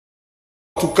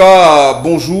En tout cas,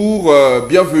 bonjour,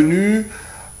 bienvenue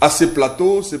à ces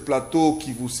plateaux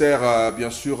qui vous servent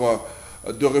bien sûr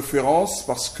de référence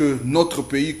parce que notre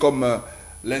pays, comme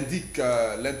l'indique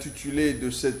l'intitulé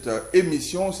de cette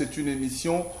émission, c'est une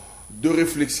émission de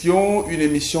réflexion, une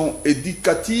émission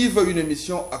éducative, une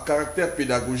émission à caractère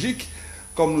pédagogique,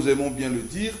 comme nous aimons bien le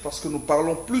dire, parce que nous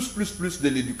parlons plus de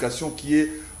l'éducation qui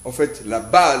est en fait la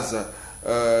base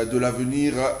de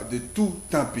l'avenir de tout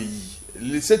un pays.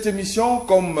 Cette émission,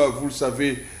 comme vous le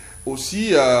savez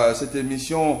aussi, cette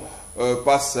émission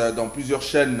passe dans plusieurs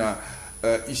chaînes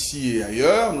ici et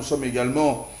ailleurs. Nous sommes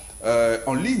également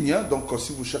en ligne, hein, donc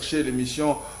si vous cherchez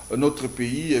l'émission Notre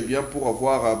Pays, eh bien, pour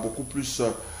avoir beaucoup plus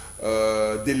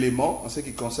d'éléments en ce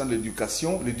qui concerne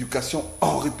l'éducation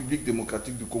en République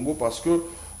démocratique du Congo, parce que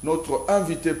notre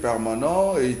invité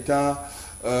permanent est un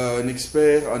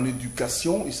expert en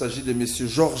éducation. Il s'agit de M.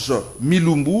 Georges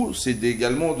Milumbu. C'est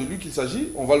également de lui qu'il s'agit.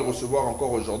 On va le recevoir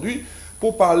encore aujourd'hui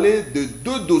pour parler de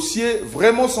deux dossiers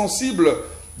vraiment sensibles,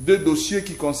 deux dossiers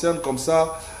qui concernent comme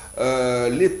ça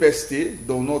les PST,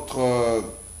 dont notre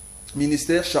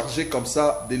ministère chargé comme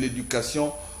ça de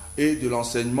l'éducation et de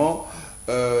l'enseignement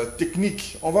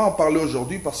technique. On va en parler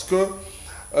aujourd'hui parce que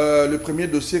le premier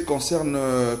dossier concerne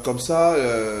comme ça,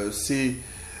 c'est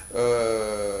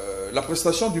la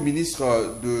prestation du ministre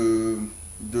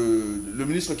le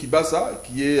ministre Kibasa,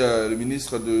 qui est le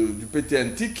ministre du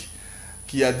PTNTIC,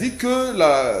 qui a dit que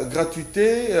la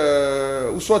gratuité,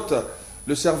 ou soit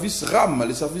le service RAM,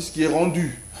 le service qui est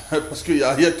rendu, parce qu'il y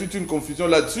a toute une confusion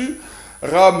là-dessus,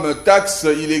 RAM, taxe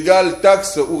illégale,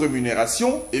 taxe ou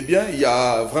rémunération, eh bien, il y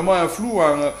a vraiment un flou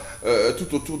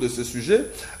tout autour de ce sujet.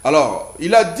 Alors,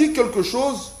 il a dit quelque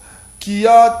chose qui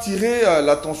a attiré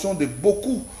l'attention de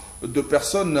beaucoup de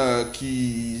personnes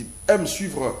qui aiment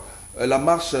suivre la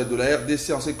marche de la RDC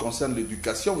en ce qui concerne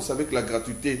l'éducation. Vous savez que la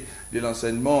gratuité de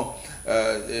l'enseignement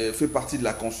fait partie de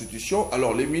la Constitution.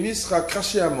 Alors, le ministre a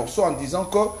craché un morceau en disant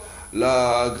que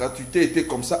la gratuité était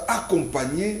comme ça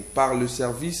accompagnée par le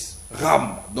service RAM,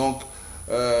 donc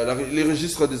les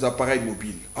registres des appareils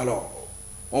mobiles. Alors,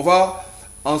 on va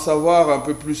en savoir un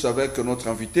peu plus avec notre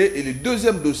invité. Et le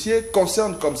deuxième dossier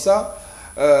concerne comme ça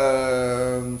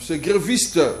ces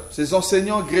grévistes, ces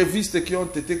enseignants grévistes qui ont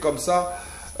été comme ça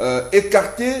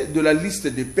écartés de la liste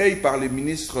des Paie par le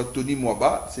ministre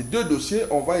Mwaba. Ces deux dossiers,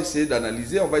 on va essayer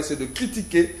d'analyser, on va essayer de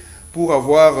critiquer pour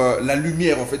avoir la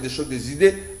lumière, en fait, des choses, des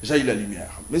idées, jaillit la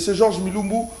lumière. Monsieur Georges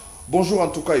Milumbu, bonjour en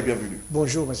tout cas et bienvenue.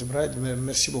 Bonjour M. Brad,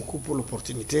 merci beaucoup pour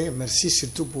l'opportunité, merci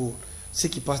surtout pour ceux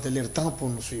qui passent de leur temps pour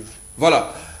nous suivre.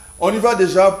 Voilà. On y va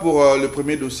déjà pour le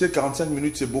premier dossier. 45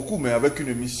 minutes, c'est beaucoup, mais avec une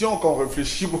émission, quand on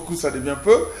réfléchit beaucoup, ça devient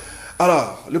peu.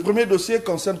 Alors, le premier dossier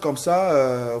concerne comme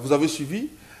ça, vous avez suivi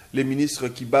les ministres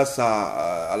qui bassent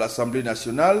à l'Assemblée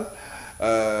nationale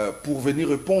pour venir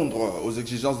répondre aux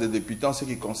exigences des députés en ce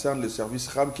qui concerne le service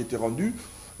RAM qui était rendu.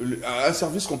 Un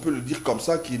service qu'on peut le dire comme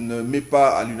ça, qui ne met pas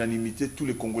à l'unanimité tous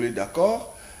les Congolais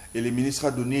d'accord. Et le ministre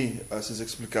a donné ses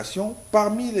explications.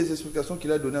 Parmi les explications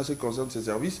qu'il a données en ce qui concerne ces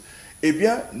services, eh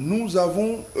bien, nous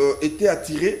avons été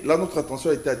attirés, là notre attention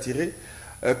a été attirée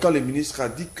quand le ministre a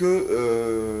dit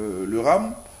que le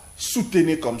RAM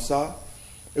soutenait comme ça,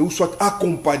 ou soit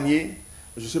accompagné,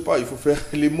 je ne sais pas, il faut faire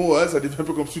les mots, hein, ça devient un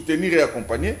peu comme soutenir et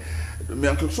accompagner, mais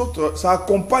en quelque sorte, ça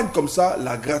accompagne comme ça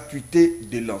la gratuité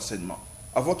de l'enseignement.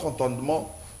 À votre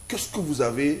entendement, qu'est-ce que vous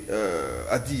avez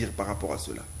à dire par rapport à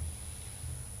cela?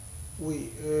 Oui,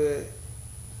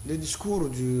 le discours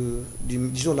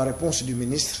disons la réponse du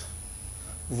ministre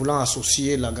voulant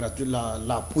associer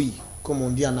l'appui, comme on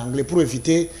dit en anglais, pour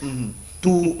éviter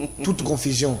toute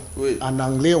confusion. Oui. En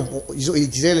anglais, ils ont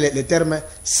utilisé le terme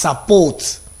support,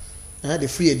 hein, de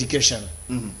free education.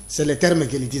 C'est le terme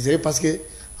qu'ils utilisaient parce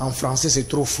qu'en français c'est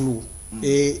trop flou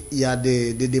et il y a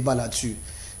des débats là-dessus.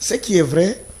 Ce qui est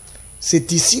vrai,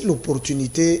 c'est ici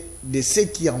l'opportunité de ceux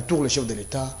qui entourent le chef de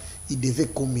l'État. Il devait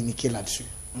communiquer là-dessus.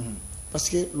 Parce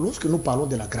que lorsque nous parlons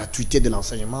de la gratuité de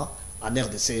l'enseignement en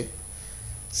RDC,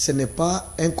 ce n'est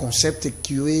pas un concept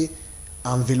qui est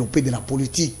enveloppé de la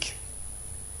politique.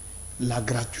 La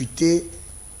gratuité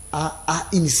a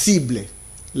une cible.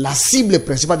 La cible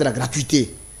principale de la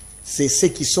gratuité, c'est ceux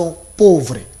qui sont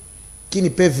pauvres, qui ne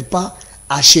peuvent pas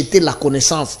acheter la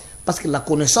connaissance. Parce que la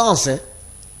connaissance,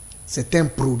 c'est un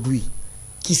produit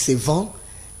qui se vend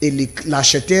et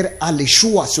l'acheteur a le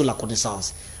choix sur la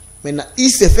connaissance. Maintenant, il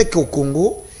se fait qu'au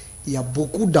Congo, il y a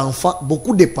beaucoup d'enfants,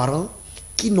 beaucoup de parents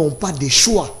qui n'ont pas de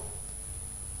choix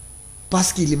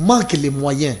parce qu'il manque les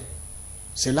moyens.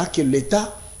 C'est là que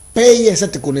l'État paye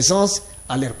cette connaissance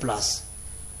à leur place.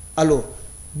 Alors,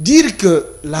 dire que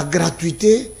la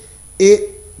gratuité est...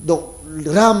 Donc,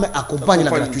 RAM accompagne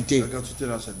la gratuité.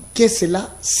 Qu'est-ce que cela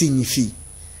signifie?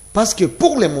 Parce que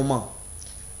pour le moment,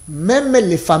 même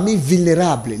les familles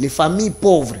vulnérables, les familles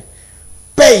pauvres,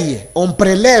 payent, on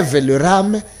prélève le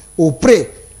RAM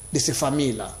auprès de ces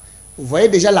familles-là. Vous voyez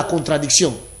déjà la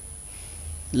contradiction.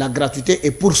 La gratuité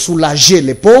est pour soulager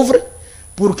les pauvres,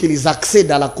 pour qu'ils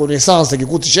accèdent à la connaissance qui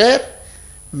coûte cher,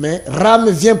 mais RAM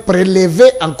vient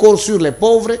prélever encore sur les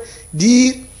pauvres,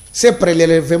 dire ces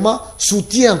prélèvements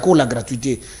soutient encore la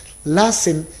gratuité. Là,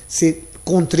 c'est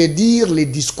contredire les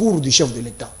discours du chef de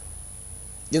l'État.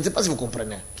 Je ne sais pas si vous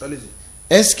comprenez.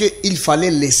 Est-ce qu'il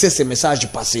fallait laisser ces messages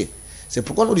passer? C'est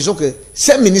pourquoi nous disons que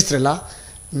ces ministres-là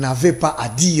n'avaient pas à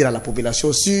dire à la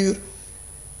population sur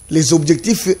les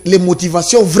objectifs, les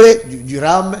motivations vraies du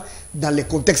RAM dans le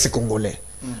contexte congolais.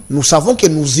 Nous savons que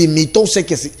nous imitons ce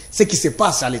qui se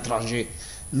passe à l'étranger.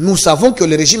 Nous savons que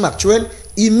le régime actuel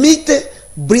imite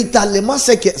brutalement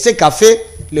ce qu'a fait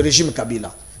le régime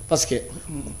Kabila. Parce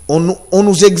qu'on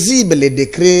nous exhibe les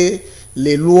décrets,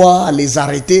 les lois, les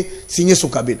arrêtés signés sous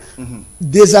Kabila.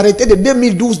 Des arrêtés de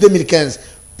 2012-2015.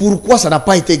 Pourquoi ça n'a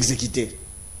pas été exécuté?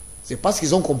 C'est parce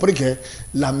qu'ils ont compris que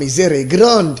la misère est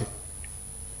grande.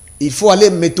 Il faut aller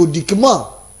méthodiquement.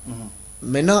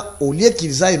 Maintenant, au lieu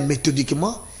qu'ils aillent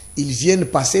méthodiquement, ils viennent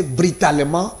passer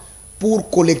brutalement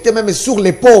pour collecter même sur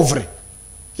les pauvres.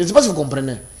 Je ne sais pas si vous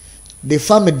comprenez. Des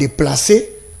femmes déplacées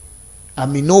à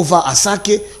Minova, à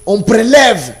Sacree, on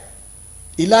prélève.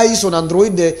 Il a eu son Android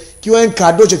qui a un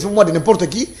cadeau, je ne sais pas moi, de n'importe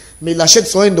qui, mais il achète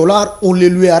son $1, on le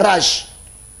lui arrache.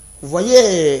 Vous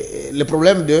voyez le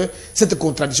problème de cette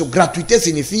contradiction. Gratuité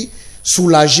signifie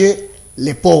soulager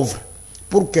les pauvres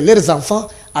pour que leurs enfants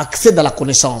accèdent à la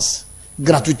connaissance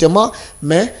gratuitement,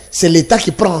 mais c'est l'État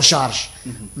qui prend en charge.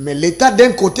 Mais l'État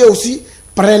d'un côté aussi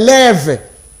prélève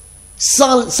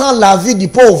sans l'avis du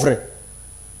pauvre.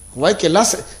 Vous voyez que là,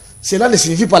 cela ne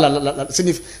signifie pas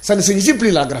ça ne signifie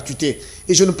plus la gratuité.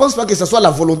 Et je ne pense pas que ce soit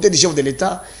la volonté du chef de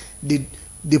l'État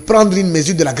de prendre une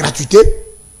mesure de la gratuité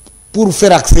pour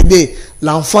faire accéder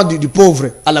l'enfant du pauvre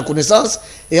à la connaissance,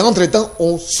 et entre-temps,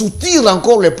 on soutire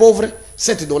encore les pauvres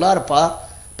 $7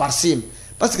 par SIM.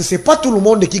 Parce que ce n'est pas tout le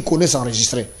monde qui connaît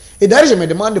s'enregistrer. Et d'ailleurs, je me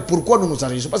demande pourquoi nous nous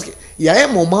enregistrons. Parce qu'il y a un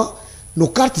moment, nos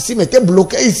cartes SIM étaient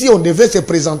bloquées. Ici, on devait se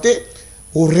présenter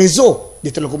au réseau de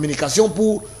télécommunications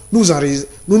pour nous enregistrer.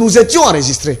 Nous étions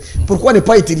enregistrés. Pourquoi ne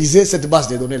pas utiliser cette base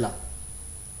de données-là?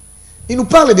 Il nous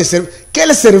parle de services.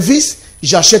 Quel service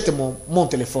j'achète mon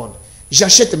téléphone?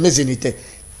 J'achète mes unités.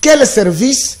 Quel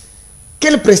service,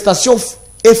 quelle prestation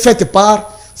est faite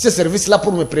par ce service-là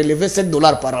pour me prélever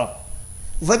 $7 par an?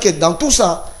 Vous voyez que dans tout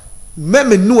ça,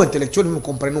 même nous intellectuels, nous ne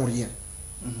comprenons rien.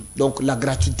 Donc la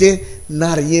gratuité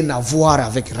n'a rien à voir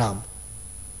avec RAM.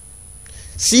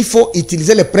 S'il faut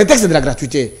utiliser le prétexte de la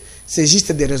gratuité, c'est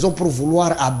juste des raisons pour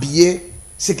vouloir habiller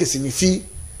ce que signifie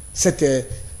cette... Est-ce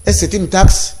que c'est une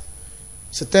taxe?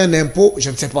 C'est un impôt? Je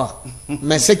ne sais pas.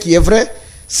 Mais ce qui est vrai,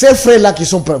 ces frais-là qui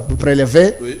sont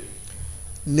prélevés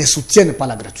ne soutiennent pas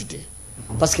la gratuité.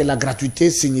 Parce que la gratuité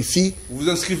signifie... Vous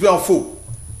inscrivez en faux.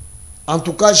 En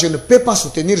tout cas, je ne peux pas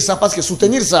soutenir ça, parce que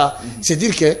soutenir ça, c'est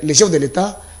dire que le chef de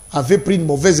l'État avait pris une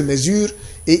mauvaise mesure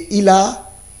et il a...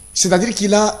 C'est-à-dire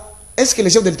qu'il a... Est-ce que le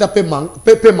chef de l'État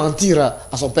peut mentir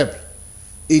à son peuple?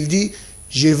 Il dit,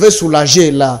 je veux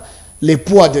soulager les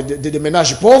poids des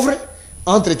ménages pauvres.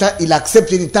 Entre-temps, il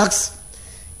accepte une taxe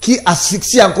qui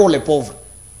asphyxie encore les pauvres.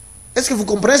 Est-ce que vous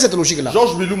comprenez cette logique-là?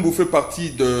 Georges Bilumbu fait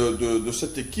partie de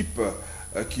cette équipe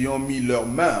qui ont mis leurs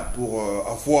mains pour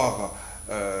avoir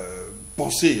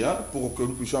pensé, pour que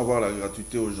nous puissions avoir la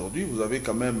gratuité aujourd'hui. Vous avez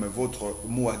quand même votre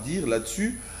mot à dire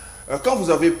là-dessus. Quand vous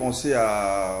avez pensé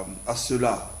à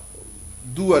cela,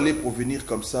 d'où allaient provenir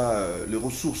comme ça les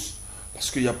ressources? Parce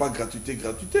qu'il n'y a pas gratuité.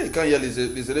 Et quand il y a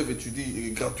les élèves étudient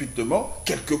gratuitement,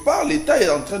 quelque part, l'État est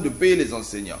en train de payer les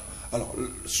enseignants. Alors,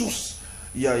 source,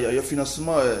 il y a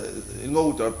financement.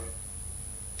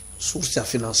 Source à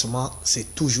financement,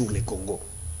 c'est toujours les Congo.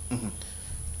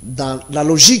 Dans la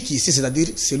logique ici, c'est-à-dire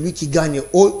celui qui gagne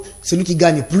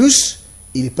plus,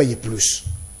 il paye plus.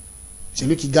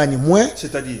 Celui qui gagne moins,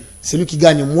 c'est-à-dire celui qui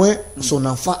gagne moins, son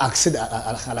enfant accède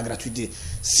à la gratuité.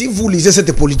 Si vous lisez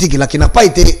cette politique-là qui n'a pas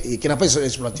été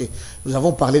exploitée, nous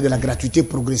avons parlé de la gratuité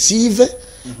progressive,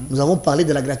 nous avons parlé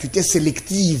de la gratuité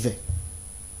sélective.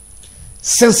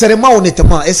 Sincèrement,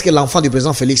 honnêtement, est-ce que l'enfant du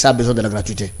président Félix a besoin de la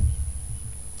gratuité?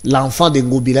 L'enfant de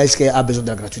Ngobila, est-ce qu'il a besoin de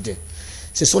la gratuité?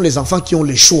 Ce sont les enfants qui ont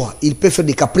le choix. Il peut faire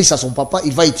des caprices à son papa,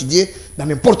 il va étudier dans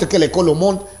n'importe quelle école au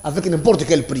monde avec n'importe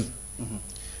quel prix.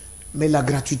 Mais la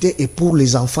gratuité est pour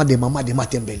les enfants des mamans de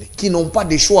Matembele qui n'ont pas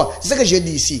de choix. C'est ce que j'ai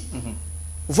dit ici.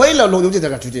 Vous voyez l'objectif de la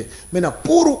gratuité. Maintenant,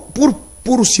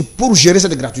 pour gérer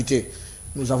cette gratuité,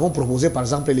 nous avons proposé par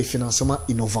exemple les financements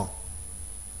innovants.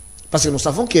 Parce que nous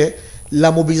savons que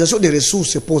la mobilisation des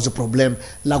ressources pose problème,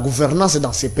 la gouvernance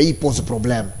dans ces pays pose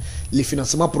problème. Les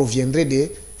financements proviendraient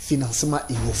des financements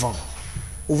innovants.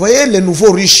 Vous voyez les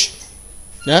nouveaux riches,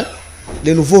 hein?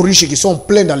 Les nouveaux riches qui sont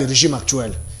pleins dans le régime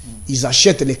actuel, ils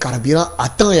achètent les carburants à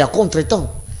temps et à contre-temps.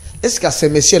 Est-ce qu'à ces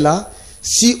messieurs-là,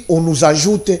 si on nous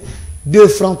ajoute 2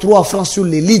 francs, 3 francs sur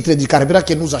les litres du carburant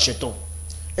que nous achetons,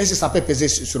 est-ce que ça peut peser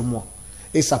sur moi?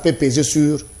 Et ça peut peser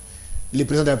sur le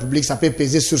président de la République, ça peut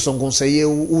peser sur son conseiller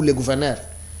ou le gouverneur.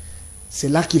 C'est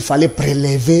là qu'il fallait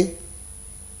prélever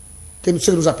ce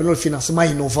que nous appelons le financement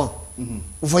innovant. Vous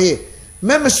voyez,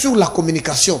 même sur la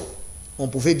communication, on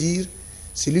pouvait dire,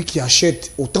 celui qui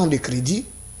achète autant de crédits,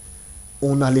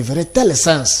 on enlèverait tel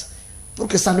sens pour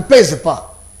que ça ne pèse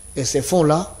pas. Et ces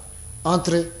fonds-là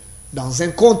entrent dans un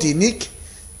compte unique,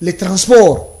 les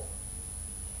transports,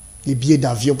 les billets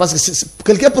d'avion. Parce que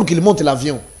quelqu'un, pour qu'il monte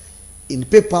l'avion, il ne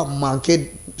peut pas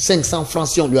manquer 500 francs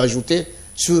si on lui ajoutait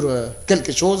sur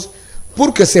quelque chose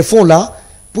pour que ces fonds-là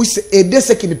puissent aider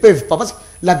ceux qui ne peuvent pas. Parce que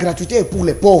la gratuité est pour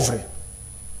les pauvres.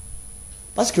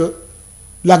 Parce que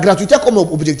la gratuité a comme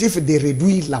objectif de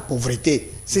réduire la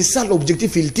pauvreté. C'est ça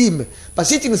l'objectif ultime. Parce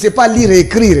que si tu ne sais pas lire et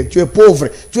écrire, tu es pauvre,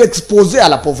 tu es exposé à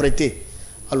la pauvreté.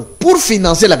 Alors, pour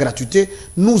financer la gratuité,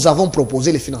 nous avons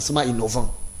proposé les financements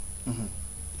innovants.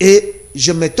 Et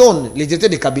je m'étonne, les directeurs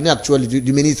de cabinet actuels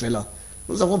du ministre là,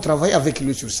 nous avons travaillé avec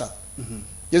lui sur ça.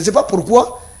 Je ne sais pas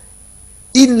pourquoi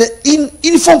ils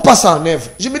ne font pas ça en œuvre.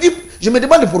 Je me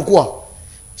demande pourquoi.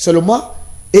 Seulement,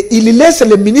 et il laisse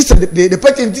le ministre de ne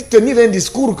pas tenir un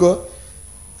discours que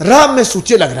Ram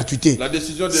soutient la gratuité. La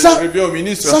décision de revient au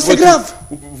ministre. Ça, c'est grave.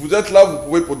 Vous êtes là, vous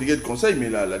pouvez prodiguer de conseils, mais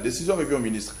la décision revient au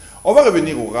ministre. On va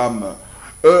revenir au RAM.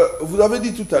 Vous avez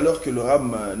dit tout à l'heure que le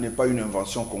RAM n'est pas une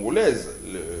invention congolaise.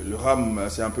 Le RAM,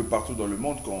 c'est un peu partout dans le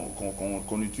monde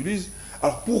qu'on utilise.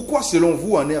 Alors pourquoi, selon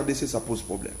vous, en RDC, ça pose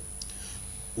problème?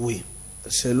 Oui,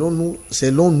 selon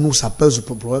nous, ça pose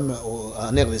problème en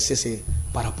RDC, c'est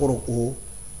par rapport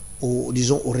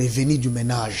disons, au revenu du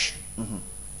ménage.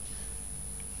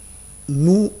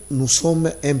 Nous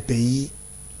sommes un pays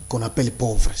qu'on appelle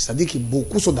pauvre. C'est-à-dire que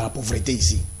beaucoup sont dans la pauvreté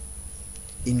ici.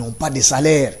 Ils n'ont pas de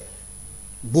salaire.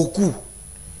 Beaucoup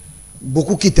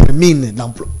qui terminent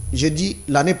d'emploi. J'ai dit,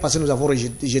 l'année passée, nous avons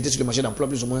jeté sur le marché d'emploi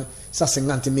plus ou moins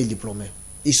 150 000 diplômés.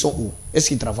 Ils sont où? Est-ce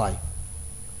qu'ils travaillent?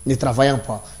 Ne travaillant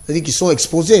pas. C'est-à-dire qu'ils sont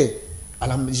exposés à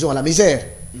la misère.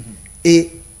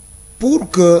 Et pour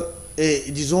que,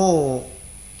 disons,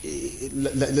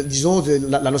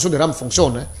 la notion de RAM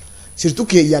fonctionne, hein, surtout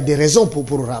qu'il y a des raisons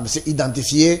pour RAM. C'est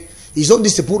identifier. Ils ont dit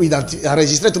c'est pour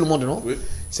enregistrer tout le monde, non? Oui.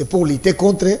 C'est pour lutter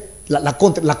contre la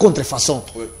contrefaçon.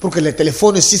 Oui. Pour que les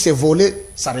téléphones, si c'est volé,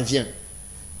 ça revient.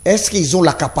 Est-ce qu'ils ont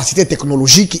la capacité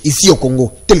technologique ici au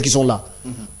Congo, tels qu'ils sont là,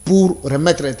 pour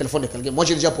remettre les téléphones de quelqu'un? Moi,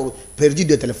 j'ai déjà perdu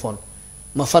 2 téléphones.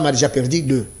 Ma femme a déjà perdu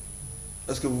 2.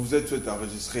 Est-ce que vous vous êtes fait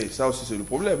enregistrer? Ça aussi, c'est le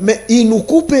problème. Mais ils nous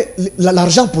coupent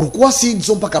l'argent. Pourquoi, s'ils ne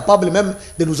sont pas capables même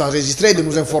de nous enregistrer, de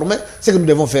nous informer, c'est ce que nous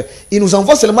devons faire? Ils nous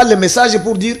envoient seulement les messages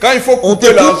pour dire... Quand il faut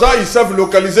couper l'argent, ils savent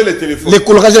localiser les téléphones.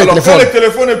 Alors, quand le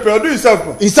téléphone est perdu, ils ne savent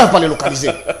pas. Ils ne savent pas les localiser.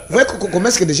 Vous voyez comment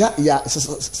est-ce que déjà,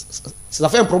 ça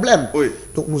fait un problème. Oui.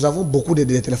 Donc, nous avons beaucoup de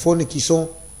téléphones qui sont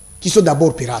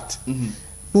d'abord pirates.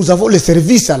 Nous avons les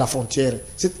services à la frontière.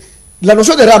 La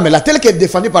notion de RAM, là, telle qu'elle est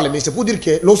défendue par le ministre, c'est pour dire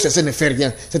que l'OCC ne fait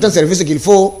rien. C'est un service qu'il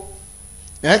faut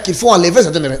enlever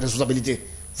certaines responsabilités.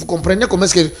 Vous comprenez comment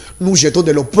est-ce que nous jetons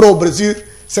de l'opprobre sur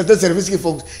certains services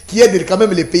qui aident quand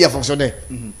même les pays à fonctionner.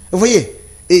 Vous voyez?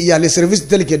 Et il y a les services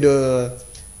tels que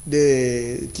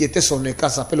qui était son cas,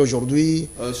 s'appelle aujourd'hui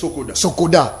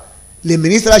Sokoda. Le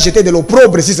ministre a jeté de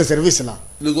l'opprobre sur ces services-là.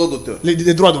 Le droit d'auteur.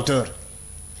 Les droits d'auteur.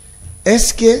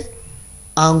 Est-ce que,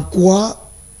 en quoi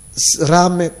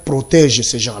RAM protège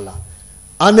ces gens-là?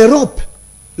 En Europe,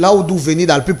 là où d'où venir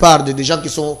dans la plupart des gens qui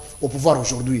sont au pouvoir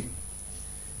aujourd'hui,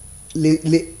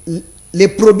 les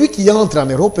produits qui entrent en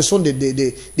Europe sont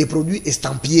des produits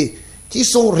estampillés, qui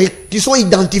sont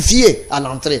identifiés à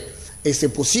l'entrée. Et c'est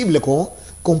possible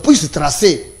qu'on puisse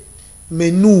tracer.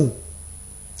 Mais nous,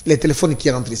 les téléphones qui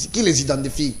rentrent ici, qui les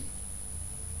identifient?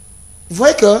 Vous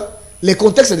voyez que les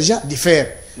contextes déjà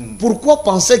diffèrent. Pourquoi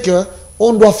penser que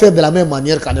on doit faire de la même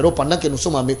manière qu'en Europe pendant que nous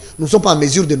ne sommes pas en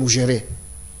mesure de nous gérer?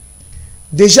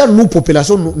 Déjà, nous,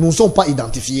 population, nous ne sommes pas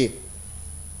identifiés.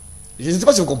 Je ne sais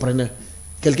pas si vous comprenez.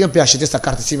 Quelqu'un peut acheter sa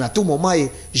carte SIM à tout moment et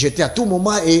jeter à tout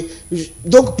moment.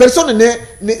 Donc, personne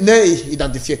n'est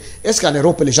identifié. Est-ce qu'en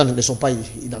Europe, les gens ne sont pas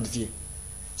identifiés?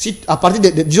 Si, à partir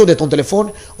de ton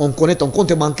téléphone, on connaît ton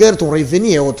compte bancaire, ton revenu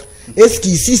et autres. Est-ce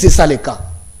qu'ici, c'est ça le cas?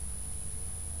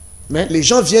 Mais les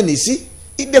gens viennent ici,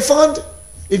 ils défendent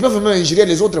Ils peuvent même injurier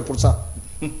les autres pour ça.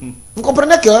 Vous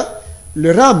comprenez que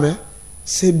le RAM,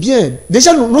 c'est bien.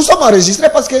 Déjà, nous sommes enregistrés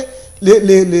parce que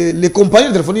les compagnies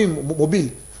de téléphonie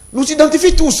mobile nous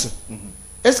identifient tous.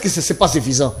 Est-ce que ce n'est pas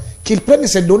suffisant qu'ils prennent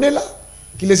ces données-là,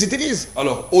 qu'ils les utilisent?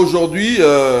 Alors, aujourd'hui,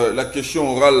 la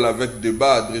question orale avec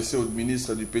débat adressée au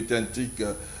ministre du Pété antique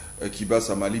Kiba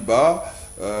Samaliba,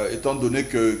 étant donné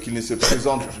qu'il ne se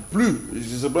présente plus,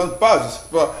 il ne se présente pas,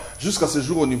 jusqu'à ce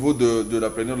jour au niveau de la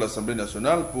plénière de l'Assemblée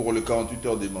nationale pour les 48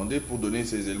 heures demandées pour donner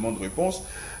ces éléments de réponse,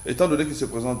 étant donné qu'il ne se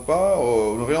présente pas,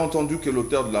 on aurait entendu que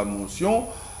l'auteur de la motion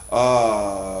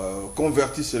a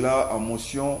converti cela en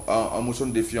motion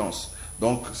de défiance.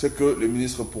 Donc, c'est que le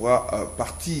ministre pourra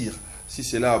partir si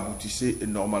cela aboutissait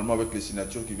normalement avec les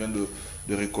signatures qu'il vient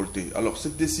de récolter. Alors,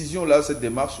 cette décision-là, cette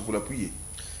démarche, vous l'appuyez?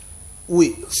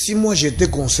 Oui, si moi j'étais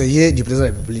conseiller du président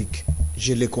de la République,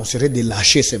 je le conseillerais de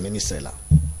lâcher ces ministres-là.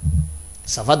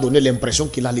 Ça va donner l'impression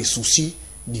qu'il a les soucis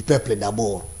du peuple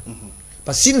d'abord.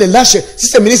 Parce que s'il ne lâche, si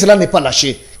ce ministre-là n'est pas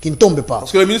lâché, qu'il ne tombe pas.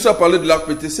 Parce que le ministre a parlé de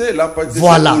l'ARPTC, l'ARPTC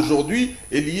voilà. Aujourd'hui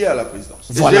est lié à la présidence,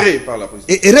 voilà. Géré par la présidence.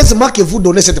 Et heureusement que vous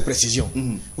donnez cette précision.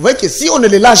 Vous voyez que si on ne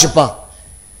les lâche pas,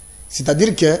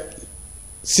 c'est-à-dire que,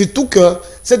 surtout que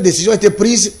cette décision a été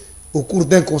prise au cours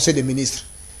d'un conseil des ministres.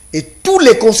 Et tous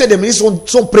les conseils des ministres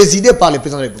sont présidés par le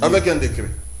président de la République. Avec un décret.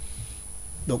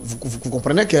 Donc vous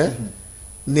comprenez que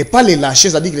ne pas les lâcher,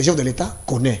 c'est-à-dire que le chef de l'État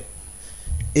connaît.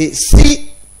 Et si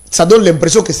ça donne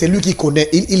l'impression que c'est lui qui connaît,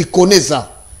 il connaît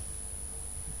ça.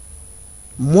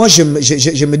 Moi, je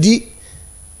me dis,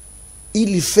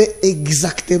 il fait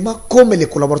exactement comme les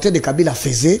collaborateurs de Kabila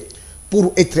faisaient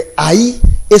pour être haï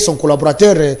et son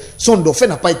collaborateur, son dauphin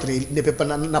n'a pas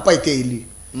été élu.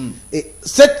 Et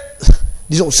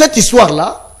cette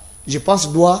histoire-là, je pense,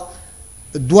 doit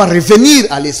revenir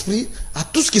à l'esprit à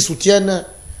tous qui soutiennent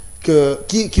que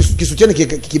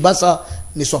Kibasa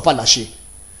ne soit pas lâché.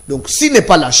 Donc, s'il n'est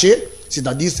pas lâché,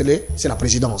 c'est-à-dire c'est la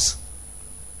présidence.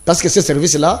 Parce que ce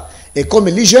service-là est comme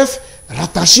l'IGF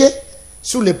rattaché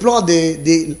sur le plan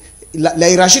de la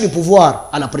hiérarchie du pouvoir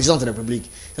à la présidence de la République.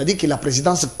 C'est-à-dire que la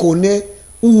présidence connaît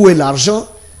où est l'argent,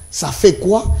 ça fait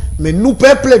quoi, mais nous,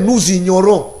 peuple, nous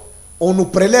ignorons. On nous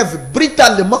prélève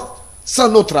brutalement, sans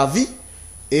notre avis,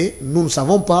 et nous ne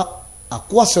savons pas à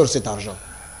quoi sert cet argent.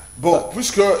 Bon,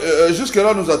 puisque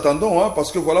jusque-là nous attendons, hein,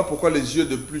 parce que voilà pourquoi les yeux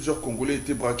de plusieurs Congolais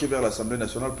étaient braqués vers l'Assemblée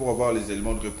nationale pour avoir les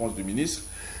éléments de réponse du ministre.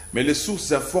 Mais les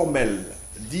sources informelles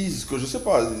disent que, je ne sais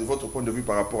pas votre point de vue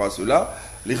par rapport à cela,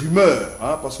 les rumeurs,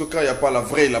 hein, parce que quand il n'y a pas la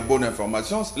vraie et la bonne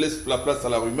information, ça laisse la place à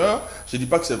la rumeur. Je ne dis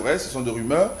pas que c'est vrai, ce sont des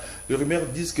rumeurs. Les rumeurs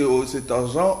disent que cet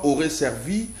argent aurait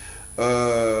servi,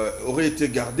 aurait été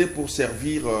gardé pour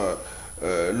servir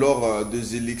lors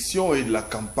des élections et de la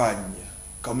campagne.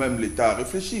 Quand même, l'État a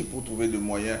réfléchi pour trouver des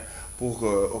moyens pour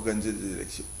organiser des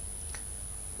élections.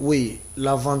 Oui,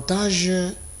 l'avantage,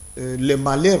 le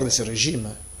malheur de ce régime,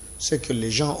 c'est que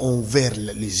les gens ont ouvert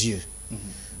les yeux.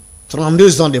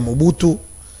 32 ans de Mobutu,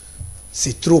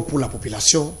 c'est trop pour la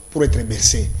population, pour être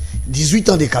bercé. 18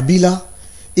 ans de Kabila,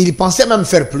 il pensait même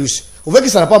faire plus. Vous voyez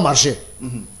que ça n'a pas marché.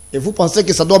 Et vous pensez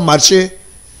que ça doit marcher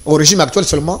au régime actuel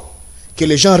seulement? Que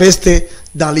les gens restent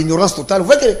dans l'ignorance totale. Vous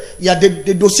voyez qu'il y a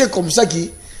des dossiers comme ça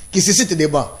qui suscitent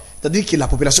débat. C'est-à-dire que la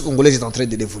population congolaise est en train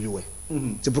de dévoluer.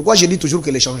 C'est pourquoi je dis toujours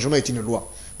que le changement est une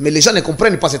loi. Mais les gens ne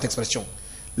comprennent pas cette expression.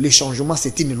 Le changement,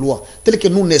 c'est une loi. Tel que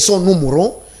nous naissons, nous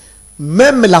mourons.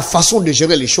 Même la façon de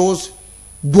gérer les choses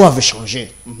doivent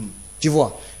changer. Tu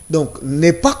vois? Donc,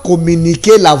 ne pas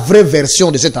communiquer la vraie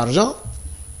version de cet argent,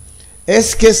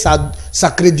 est-ce que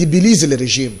ça crédibilise le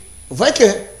régime? Vous voyez que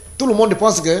tout le monde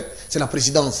pense que c'est la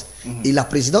présidence. Et la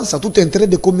présidence a tout intérêt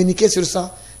de communiquer sur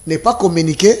ça. Ne pas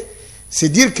communiquer, c'est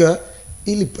dire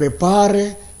qu'il prépare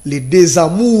les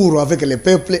désamours avec le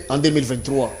peuple en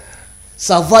 2023.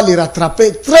 Ça va les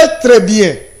rattraper très très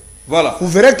bien. Voilà. Vous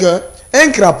verrez qu'un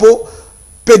crapaud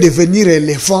peut devenir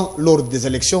éléphant lors des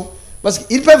élections. Parce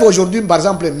qu'ils peuvent aujourd'hui, par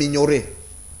exemple, m'ignorer.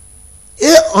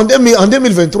 Et en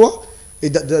 2023, et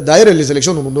d'ailleurs les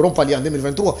élections ne n'auront pas lieu en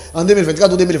 2023, en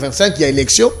 2024 ou 2025, il y a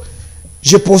élection.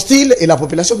 Je postule et la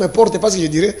population me porte parce que je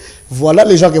dirais, voilà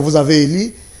les gens que vous avez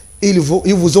élus, ils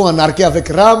vous ont enarqué avec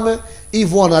RAM, ils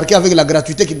vont enarquer avec la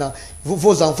gratuité,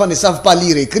 vos enfants ne savent pas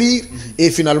lire et écrire, et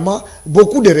finalement,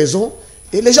 beaucoup de raisons,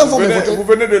 et les gens vont me voter. Vous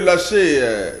venez de lâcher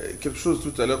quelque chose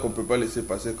tout à l'heure qu'on ne peut pas laisser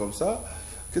passer comme ça.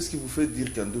 Qu'est-ce qui vous fait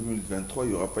dire qu'en 2023, il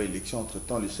n'y aura pas élection?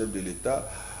 Entre-temps, le chef de l'État,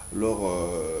 lors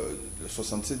du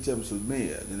 67e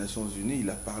sommet des Nations Unies, il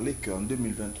a parlé qu'en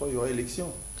 2023, il y aura élection.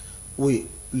 Oui,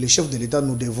 le chef de l'État,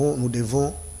 nous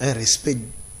devons un respect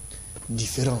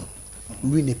différent.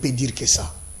 Lui ne peut dire que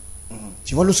ça.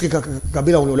 Tu vois, lorsque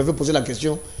Kabila, on lui avait posé la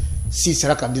question, s'il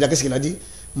sera candidat, qu'est-ce qu'il a dit?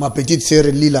 ma petite sœur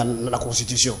lit la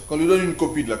Constitution. Qu'on lui donne une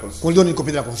copie de la Constitution. Qu'on lui donne une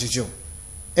copie de la Constitution.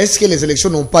 Est-ce que les élections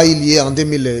n'ont pas eu lieu en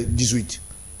 2018?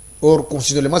 Or,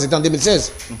 constitutionnellement, c'était en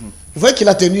 2016. Vous voyez qu'il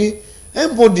a tenu un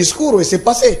bon discours et c'est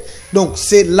passé. Donc,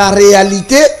 c'est la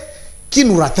réalité qui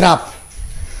nous rattrape.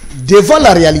 Devant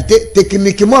la réalité,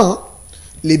 techniquement,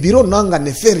 les bureaux n'ont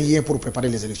ne fait rien pour préparer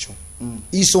les élections.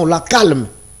 Ils sont là calmes.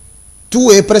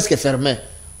 Tout est presque fermé.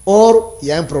 Or, il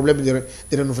y a un problème de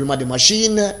renouvellement des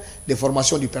machines, de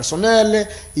formation du personnel,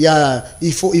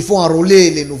 il faut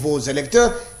enrôler les nouveaux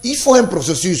électeurs, il faut un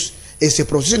processus. Et ce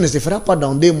processus ne se fera pas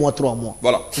dans 2 mois, 3 mois.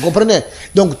 Voilà. Vous comprenez?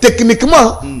 Donc,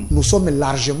 techniquement, nous sommes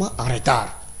largement en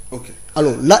retard. Okay.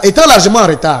 Alors, là, étant largement en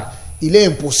retard, il est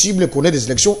impossible qu'on ait des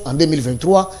élections en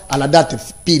 2023 à la date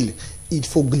pile. Il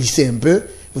faut glisser un peu.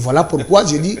 Voilà pourquoi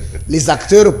j'ai dit, les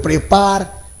acteurs préparent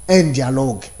un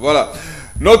dialogue. Voilà.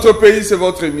 Notre pays, c'est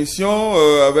votre émission.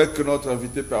 Avec notre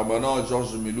invité permanent,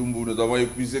 Georges Milumbu, nous avons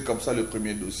épuisé comme ça le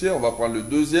premier dossier. On va prendre le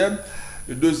deuxième.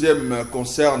 Le deuxième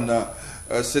concerne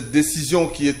cette décision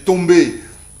qui est tombée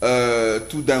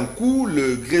tout d'un coup.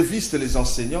 Le gréviste et les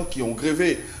enseignants qui ont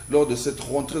grévé lors de cette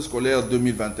rentrée scolaire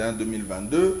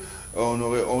 2021-2022.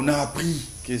 On a appris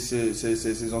que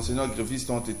ces enseignants grévistes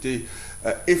ont été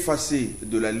effacés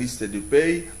de la liste de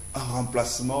Paie en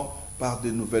remplacement par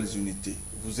de nouvelles unités.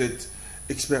 Vous êtes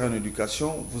expert en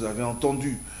éducation, vous avez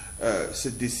entendu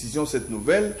cette décision, cette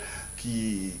nouvelle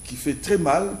qui fait très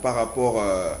mal par rapport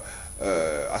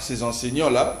à ces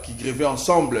enseignants-là qui grévaient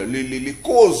ensemble. Les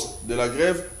causes de la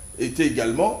grève étaient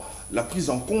également la prise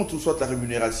en compte ou soit la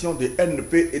rémunération des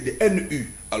NP et des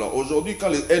NU. Alors aujourd'hui, quand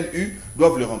les NU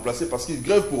doivent les remplacer parce qu'ils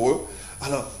grèvent pour eux,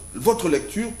 alors votre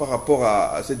lecture par rapport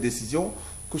à cette décision,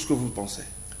 qu'est-ce que vous pensez?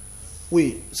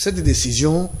 Oui, cette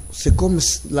décision, c'est comme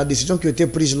la décision qui a été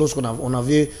prise lorsqu'on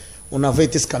avait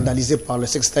été scandalisé par le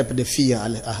sextape des filles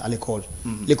à l'école.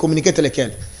 Les communiqués étaient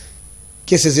lesquels?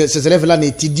 Que ces élèves-là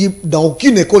n'étudient dans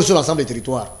aucune école sur l'ensemble des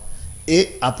territoires.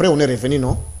 Et après, on est revenu,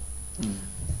 non?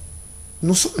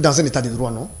 Nous sommes dans un état de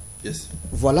droit, non? Yes.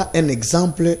 Voilà un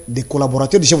exemple des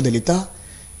collaborateurs du chef de l'État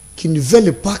qui ne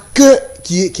veulent pas que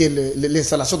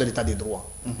l'installation de l'état de droit.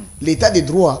 L'état de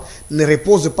droit ne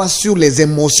repose pas sur les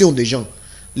émotions des gens.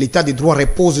 L'état de droit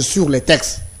repose sur les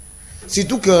textes.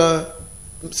 Surtout que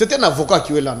c'est un avocat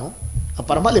qui est là, non?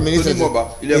 Apparemment, les ministres...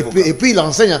 Mwaba, et puis il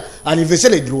enseigne à l'université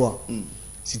les droits.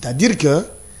 C'est-à-dire que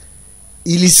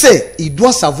il sait, il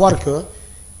doit savoir que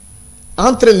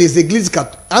entre les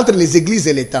églises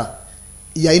et l'État,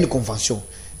 il y a une convention.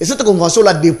 Et cette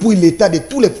convention-là dépouille l'État de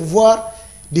tous les pouvoirs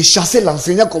de chasser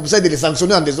l'enseignant comme ça et de les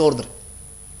sanctionner en désordre.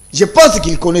 Je pense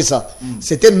qu'il connaît ça.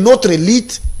 C'était notre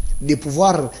élite de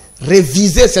pouvoir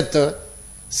réviser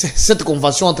cette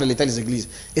convention entre l'État et les églises.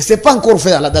 Et ce n'est pas encore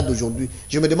fait à la date d'aujourd'hui.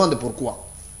 Je me demande pourquoi.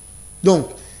 Donc,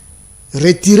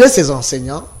 retirer ces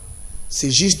enseignants,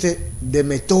 c'est juste des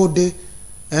méthodes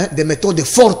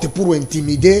fortes pour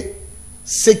intimider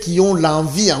ceux qui ont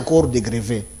l'envie encore de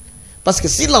gréver. Parce que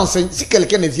si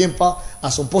quelqu'un ne vient pas à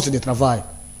son poste de travail,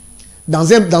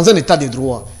 dans un état de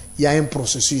droit, il y a un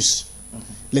processus.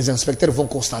 Les inspecteurs vont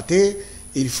constater,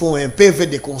 ils font un PV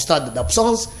de constat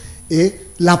d'absence, et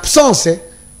l'absence,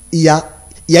 il y a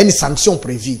une sanction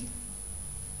prévue.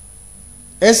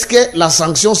 Est-ce que la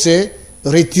sanction, c'est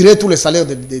retirer tous les salaires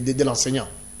de l'enseignant?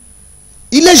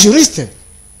 Il est juriste.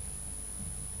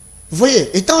 Vous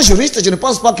voyez, étant juriste, je ne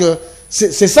pense pas que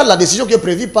c'est ça la décision qui est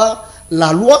prévue par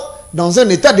la loi dans un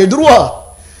état de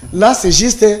droit. Là, c'est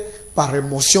juste par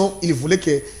émotion, il voulait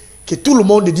que tout le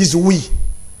monde dise oui.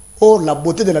 Or, la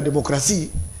beauté de la démocratie,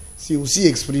 c'est aussi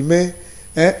exprimer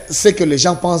ce que les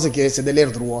gens pensent que c'est de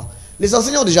leur droit. Les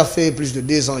enseignants ont déjà fait plus de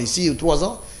 2 ans ici, ou 3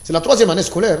 ans. C'est la 3e année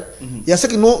scolaire. Il y a ceux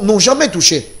qui n'ont jamais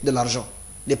touché de l'argent,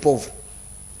 les pauvres.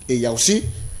 Et il y a aussi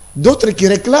d'autres qui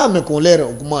réclament qu'on leur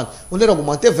augmente. On leur a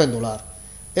augmenté 20 $.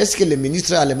 Est-ce que les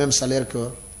ministres ont le même salaire que...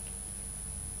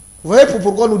 Vous voyez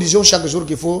pourquoi nous disions chaque jour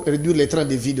qu'il faut réduire les trains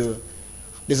de vie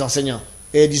des enseignants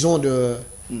et disons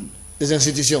des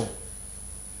institutions.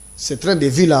 Ces trains de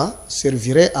vie-là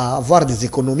serviraient à avoir des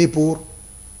économies pour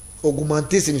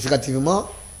augmenter significativement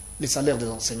les salaires des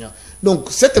enseignants. Donc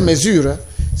cette mesure,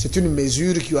 c'est une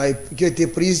mesure qui a été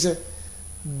prise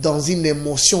dans une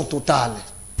émotion totale.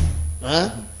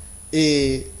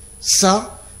 Et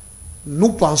ça,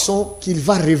 nous pensons qu'il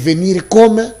va revenir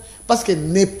comme... Parce que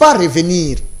ne pas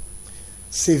revenir,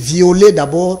 c'est violer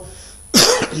d'abord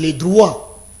les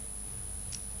droits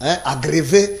à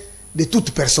gréver de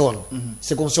toute personne.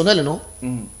 C'est constitutionnel, non?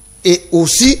 Et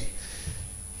aussi,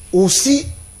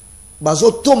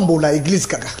 bazo tombe l'église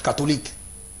catholique.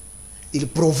 Il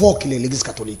provoque l'église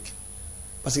catholique.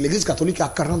 Parce que l'église catholique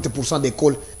a 40%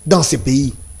 d'écoles dans ce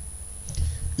pays.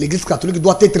 l'église catholique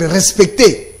doit être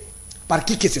respectée par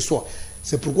qui que ce soit.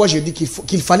 C'est pourquoi j'ai dit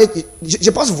qu'il fallait... Je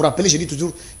pense que vous vous rappelez, j'ai dit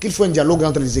toujours qu'il faut un dialogue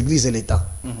entre les églises et l'État.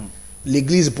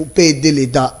 L'église peut aider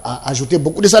l'État à ajouter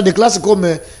beaucoup de salles de classe, comme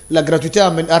la gratuité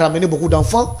a ramené beaucoup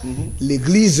d'enfants.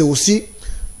 L'église aussi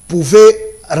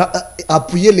pouvait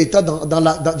appuyer l'État dans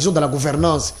la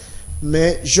gouvernance.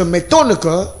 Mais je m'étonne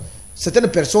que certaines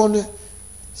personnes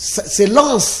se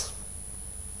lancent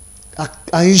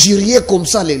à injurier comme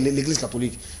ça l'église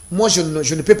catholique. Moi, je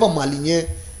ne peux pas m'aligner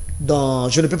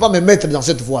je ne peux pas me mettre dans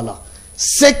cette voie-là.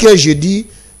 C'est que je dis,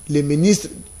 les ministres,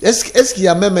 est-ce qu'il y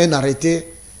a même un arrêté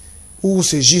ou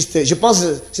c'est juste, je pense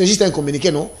que c'est juste un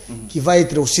communiqué, non, qui va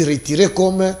être aussi retiré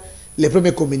comme les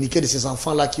premiers communiqués de ces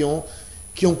enfants-là qui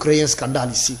ont créé un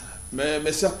scandale ici.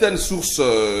 Mais certaines sources,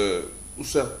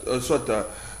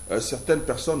 certaines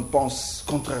personnes pensent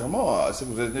contrairement à ce que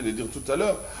vous venez de dire tout à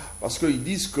l'heure, parce qu'ils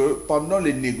disent que pendant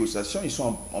les négociations, ils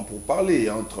sont en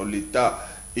pourparlers entre l'État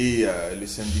et les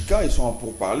syndicats, ils sont en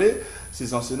pourparlers.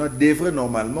 Ces enseignants devraient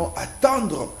normalement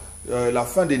attendre la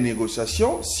fin des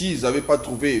négociations. S'ils n'avaient pas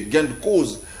trouvé gain de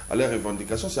cause à leurs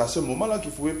revendications, c'est à ce moment-là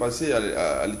qu'il pouvait passer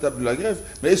à l'étape de la grève.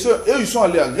 Mais eux, ils sont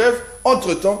allés en grève.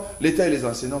 Entre-temps, l'État et les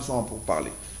enseignants sont en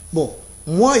pourparlers. Bon,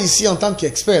 moi ici, en tant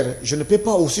qu'expert, je ne peux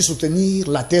pas aussi soutenir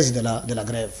la thèse de la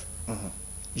grève.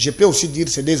 Je peux aussi dire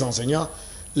que ces deux enseignants,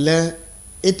 l'un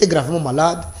était gravement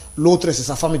malade, l'autre c'est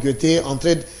sa femme qui était en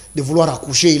train de vouloir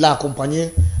accoucher, il l'a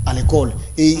accompagné à l'école.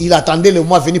 Et il attendait le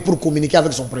mois venu pour communiquer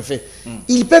avec son préfet.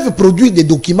 Ils peuvent produire des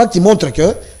documents qui montrent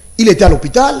qu'il était à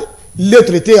l'hôpital,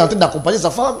 l'autre était en train d'accompagner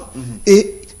sa femme,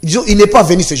 et disons, il n'est pas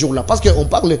venu ce jour-là. Parce qu'on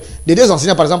parle des deux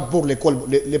enseignants, par exemple, pour l'école,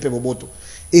 les Peboboto.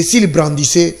 Et s'ils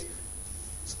brandissaient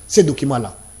ces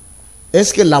documents-là,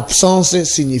 est-ce que l'absence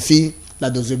signifie la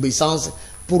désobéissance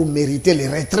pour mériter les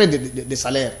retraits de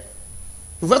salaire?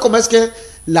 Vous voyez comment est-ce que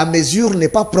la mesure n'est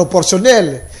pas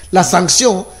proportionnelle, la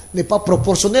sanction n'est pas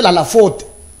proportionnelle à la faute.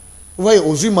 Vous voyez,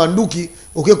 aux Mandouki,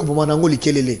 au Alongoli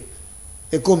Kelele.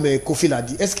 Et comme Kofi l'a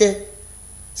dit, est-ce que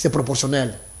c'est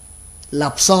proportionnel?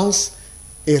 L'absence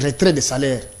et retrait de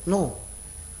salaire. Non.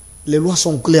 Les lois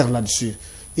sont claires là-dessus.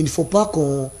 Il ne faut pas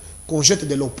qu'on jette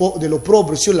de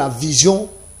l'opprobre sur la vision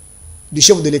du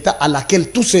chef de l'État à laquelle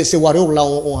tous ces warriors-là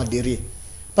ont adhéré.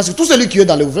 Parce que tout celui qui est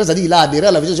dans le gouvernement, ça dit qu'il a adhéré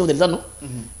à la vision du chef de l'État, non?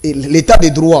 Et l'État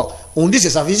des droits, on dit que c'est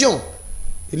sa vision.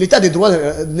 L'État des droits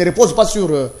ne repose pas sur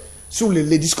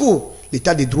les discours.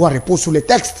 L'État des droits repose sur les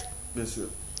textes. Bien sûr.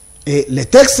 Et les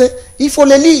textes, il faut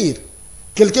les lire.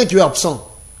 Quelqu'un qui est absent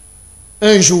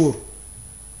un jour,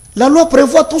 la loi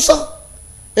prévoit tout ça.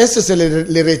 Est-ce que c'est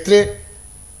le retrait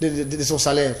de son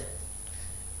salaire?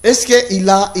 Est-ce qu'il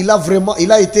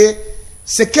a été...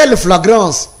 C'est quelle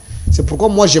flagrance? C'est pourquoi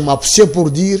moi je m'abstiens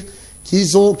pour dire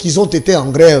qu'ils ont été en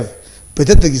grève.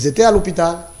 Peut-être qu'ils étaient à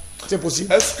l'hôpital. C'est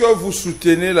possible. Est-ce que vous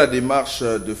soutenez la démarche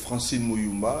de Francine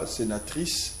Mouyumba,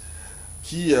 sénatrice,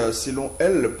 qui, selon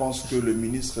elle, pense que le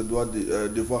ministre doit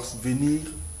devoir venir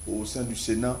au sein du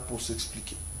Sénat pour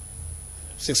s'expliquer?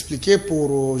 S'expliquer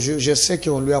pour... Je sais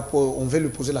qu'on veut lui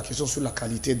poser la question sur la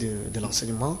qualité de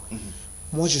l'enseignement.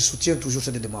 Moi, je soutiens toujours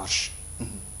cette démarche.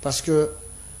 Parce que,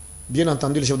 bien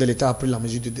entendu, le chef de l'État a pris la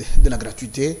mesure de la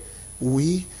gratuité.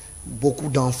 Oui, beaucoup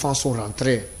d'enfants sont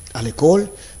rentrés à l'école.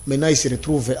 Maintenant, ils se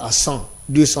retrouvent à 100,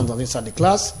 200 dans une salle de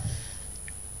classe.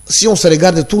 Si on se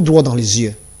regarde tout droit dans les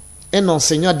yeux, un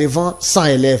enseignant devant 100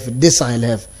 élèves, 200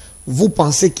 élèves, vous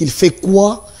pensez qu'il fait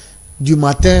quoi du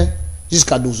matin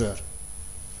jusqu'à 12 heures?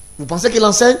 Vous pensez qu'il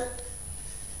enseigne?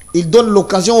 Il donne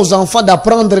l'occasion aux enfants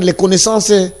d'apprendre les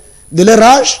connaissances de leur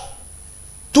âge?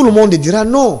 Tout le monde dira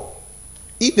non.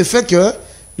 Il ne fait que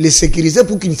les sécuriser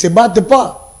pour qu'ils ne se battent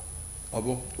pas. Ah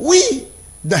bon? Oui.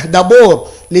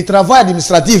 D'abord, le travail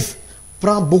administratif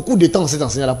prend beaucoup de temps, cet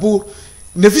enseignant-là, pour,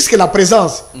 ne fût-ce que la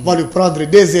présence, va lui prendre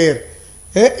 2 heures,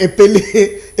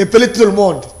 épeler tout le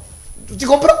monde. Tu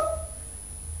comprends?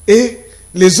 Et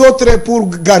les autres, pour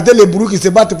garder les bruits qui ne se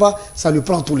battent pas, ça lui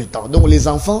prend tout le temps. Donc les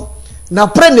enfants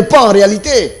n'apprennent pas en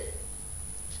réalité.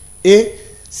 Et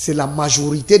c'est la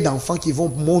majorité d'enfants qui vont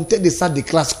monter des salles de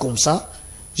classe comme ça,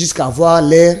 jusqu'à avoir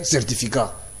leur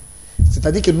certificat.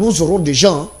 C'est-à-dire que nous aurons des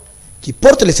gens qui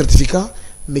portent les certificats,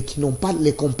 mais qui n'ont pas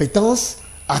les compétences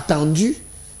attendues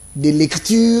de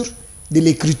lecture, de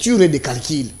l'écriture et des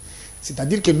calculs.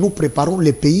 C'est-à-dire que nous préparons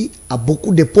le pays à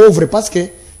beaucoup de pauvres parce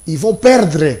qu'ils vont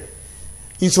perdre.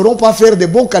 Ils ne sauront pas faire de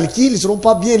bons calculs, ils ne sauront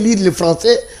pas bien lire le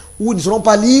français, ou ils ne sauront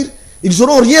pas lire, ils ne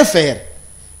sauront rien faire.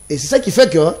 Et c'est ça qui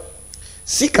fait que,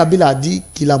 si Kabila a dit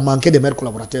qu'il a manqué de meilleurs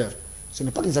collaborateurs, ce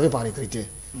n'est pas qu'ils ne savaient pas recruter.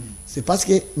 C'est parce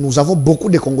que nous avons beaucoup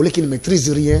de Congolais qui ne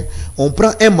maîtrisent rien. On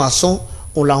prend un maçon,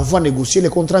 on l'envoie négocier les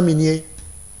contrats miniers.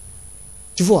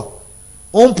 Tu vois?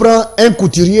 On prend un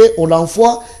couturier, on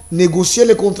l'envoie négocier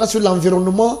les contrats sur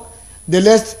l'environnement de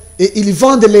l'Est et ils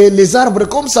vendent les arbres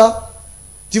comme ça.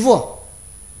 Tu vois?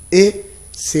 Et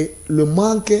c'est le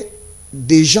manque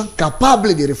des gens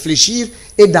capables de réfléchir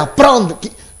et d'apprendre.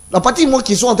 À partir du moment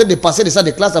qu'ils sont en train de passer de ça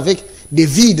des classes avec des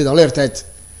vides dans leur tête,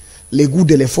 le goût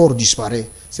de l'effort disparaît.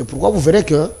 C'est pourquoi vous verrez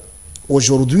que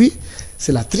aujourd'hui,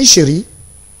 c'est la tricherie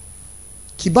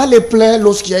qui bat les pleins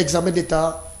lorsqu'il y a examen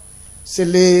d'État. C'est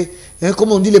les,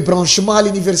 comme on dit, les branchements à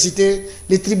l'université,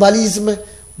 les tribalismes.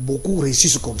 Beaucoup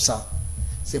réussissent comme ça.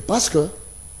 C'est parce que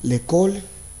l'école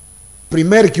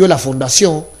primaire qui est la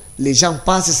fondation, les gens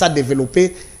pensent à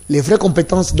développer les vraies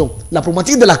compétences. Donc, la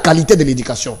problématique de la qualité de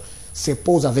l'éducation se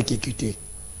pose avec équité.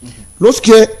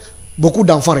 Lorsque beaucoup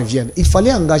d'enfants reviennent, il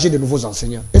fallait engager de nouveaux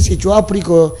enseignants. Est-ce que tu as appris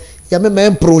qu'il y a même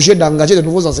un projet d'engager de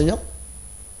nouveaux enseignants?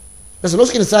 Parce que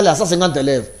lorsqu'il salle à 150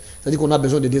 élèves, c'est-à-dire qu'on a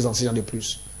besoin de 2 enseignants de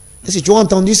plus. Est-ce que tu as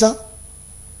entendu ça?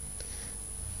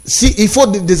 Si il faut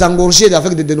désengorger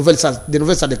avec de nouvelles salles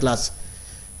de classe,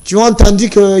 tu as entendu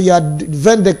qu'il y a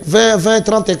 20,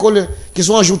 30 écoles qui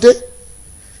sont ajoutées?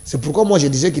 C'est pourquoi moi je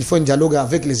disais qu'il faut un dialogue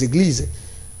avec les églises.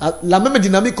 La même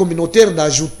dynamique communautaire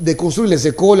de construire les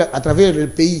écoles à travers le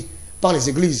pays par les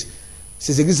églises.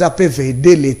 Ces églises-là peuvent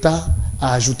aider l'État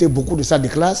à ajouter beaucoup de salles de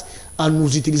classe en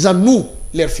nous utilisant, nous,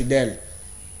 leurs fidèles.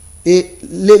 Et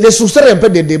les soustraire un peu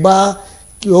des débats,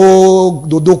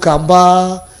 Dodo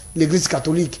Kamba, l'église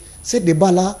catholique, ces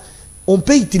débats-là, on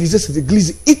peut utiliser ces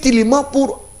églises utilement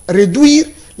pour réduire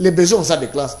les besoins en salle de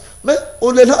classe. Mais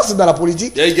on les lance dans la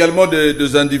politique. Il y a également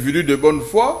des individus de bonne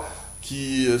foi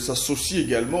qui s'associent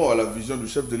également à la vision du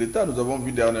chef de l'État. Nous avons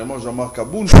vu dernièrement Jean-Marc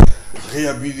Aboun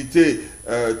réhabiliter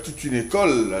toute une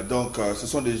école. Donc ce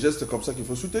sont des gestes comme ça qu'il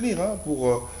faut soutenir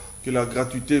pour que la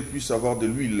gratuité puisse avoir de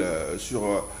l'huile sur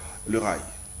le rail.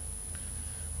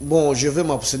 Bon, je vais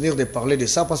m'abstenir de parler de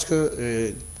ça parce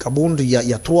que Kabound, il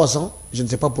y a 3 ans, je ne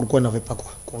sais pas pourquoi il n'avait pas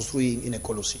construit une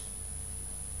école aussi.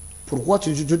 Pourquoi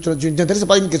tu ne t'intéresses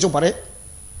pas à une question pareille?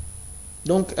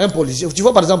 Donc, un policier, tu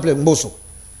vois par exemple Mbosso,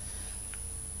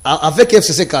 avec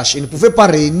FCC Cash, il ne pouvait pas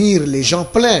réunir les gens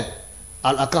pleins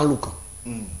à Kanlouka.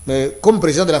 Mais comme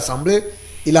président de l'Assemblée,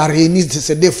 il a réuni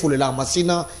ces 2 foules-là à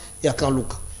Massina et à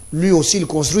Kanlouka. Lui aussi, il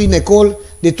construit une école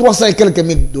de 300 et quelques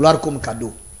 $1000 comme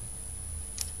cadeau.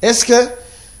 Est-ce que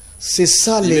c'est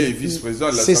ça il est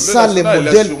vice-président de l'Assemblée nationale,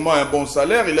 il a sûrement un bon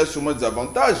salaire, il a sûrement des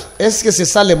avantages. Est-ce que c'est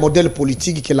ça les modèles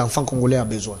politiques que l'enfant congolais a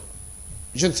besoin?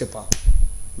 Je ne sais pas.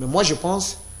 Mais moi, je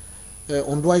pense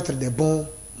qu'on doit être des bons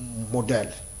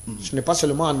modèles. Ce n'est pas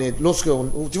seulement...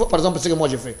 tu vois, par exemple, ce que moi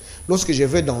j'ai fait. Lorsque je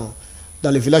vais dans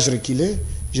les villages reculés,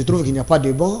 je trouve qu'il n'y a pas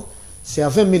de banc. C'est à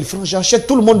 20 000 francs. J'achète,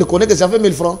 tout le monde connaît que c'est à 20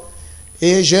 000 francs.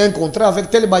 Et j'ai un contrat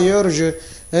avec tel bailleur.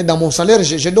 Dans mon salaire,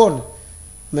 je donne.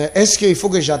 Mais est-ce qu'il faut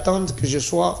que j'attende que je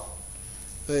sois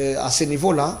à ce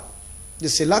niveau-là?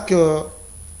 C'est là que,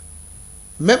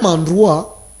 même en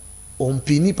droit, on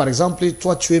punit, par exemple,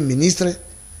 toi tu es ministre,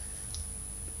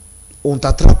 on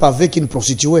t'attrape avec une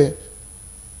prostituée,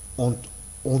 on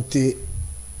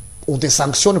te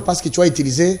sanctionne parce que tu as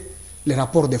utilisé les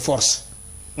rapports de force.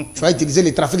 Tu as utilisé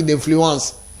les trafics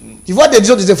d'influence. Tu vois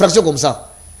des infractions comme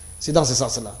ça. C'est dans ce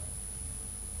sens-là.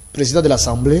 Président de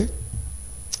l'Assemblée,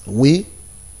 oui.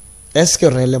 Est-ce que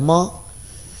réellement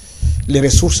les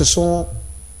ressources sont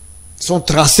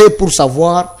tracées pour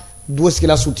savoir d'où est-ce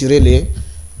qu'il a soutiré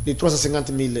les 350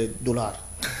 000 $?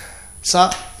 Ça,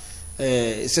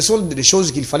 ce sont des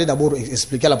choses qu'il fallait d'abord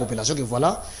expliquer à la population que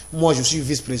voilà, moi je suis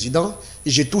vice-président,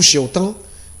 je touche autant,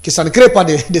 que ça ne crée pas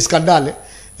de scandale.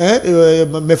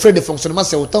 Mes frais de fonctionnement,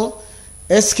 c'est autant.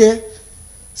 Est-ce que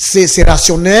c'est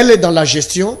rationnel dans la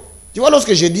gestion? Tu vois,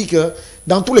 lorsque j'ai dit que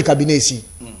dans tous les cabinets ici,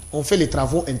 on fait les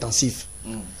travaux intensifs.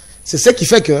 C'est ce qui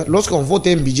fait que lorsqu'on vote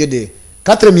un budget de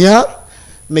 4 milliards,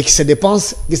 mais qui se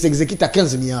dépense, qui s'exécute à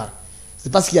 15 milliards, c'est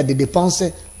parce qu'il y a des dépenses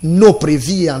non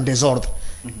prévues et en désordre.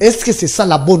 Est-ce que c'est ça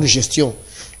la bonne gestion?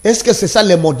 Est-ce que c'est ça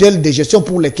le modèle de gestion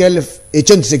pour lequel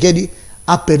Etienne Tshisekedi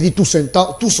a perdu tout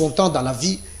son temps dans la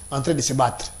vie en train de se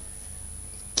battre?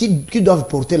 Qui doivent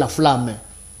porter la flamme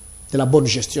de la bonne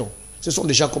gestion? Ce sont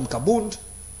des gens comme Kabound,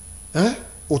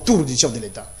 autour du chef de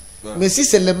l'État. Ouais. Mais si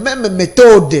c'est la même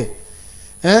méthode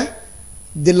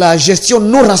de la gestion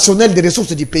non rationnelle des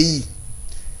ressources du pays,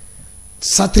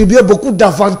 s'attribuer beaucoup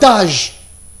d'avantages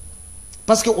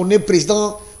parce qu'on est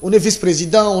président, on est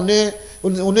vice-président, on est je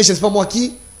ne sais pas moi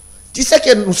qui. Tu sais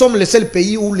que nous sommes le seul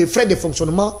pays où les frais de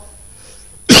fonctionnement,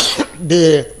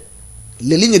 les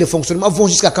lignes de fonctionnement vont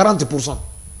jusqu'à 40%.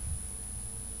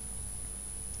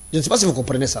 Je ne sais pas si vous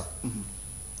comprenez ça.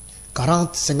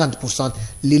 40, 50%,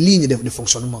 les lignes de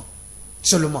fonctionnement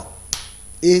seulement.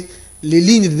 Et les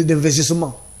lignes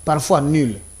d'investissement, parfois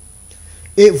nuls.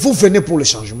 Et vous venez pour le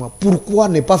changement. Pourquoi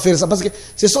ne pas faire ça? Parce que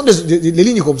ce sont des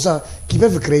lignes comme ça qui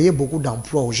peuvent créer beaucoup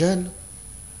d'emplois aux jeunes.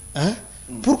 Hein?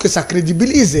 Pour que ça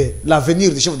crédibilise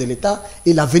l'avenir du chef de l'État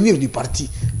et l'avenir du parti.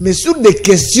 Mais sur des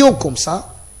questions comme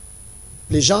ça,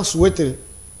 les gens souhaitent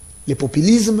le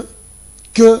populisme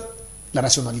que la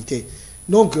rationalité.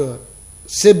 Donc,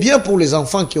 c'est bien pour les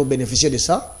enfants qui ont bénéficié de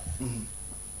ça.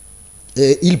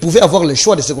 Et ils pouvaient avoir le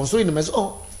choix de se construire une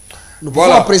maison. Nous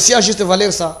pouvons apprécier à juste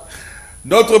valeur ça.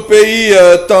 Notre pays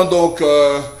tend donc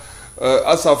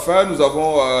à sa fin. Nous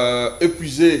avons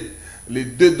épuisé les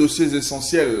 2 dossiers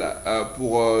essentiels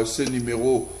pour ce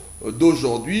numéro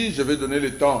d'aujourd'hui. Je vais donner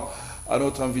le temps à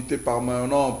notre invité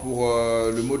permanent pour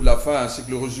le mot de la fin ainsi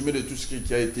que le résumé de tout ce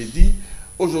qui a été dit.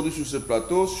 Aujourd'hui sur ce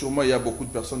plateau, sûrement il y a beaucoup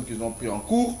de personnes qui ont pris en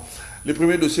cours. Les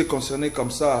premiers dossiers concernés comme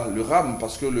ça, le RAM,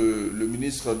 parce que le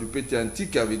ministre du PT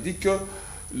antique avait dit que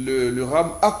le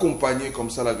RAM accompagnait comme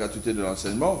ça la gratuité de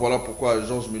l'enseignement. Voilà pourquoi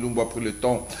Georges Milumbo a pris le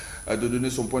temps de donner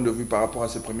son point de vue par rapport à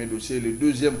ces premiers dossiers. Le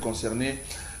deuxième concerné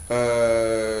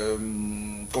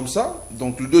comme ça.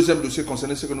 Donc le deuxième dossier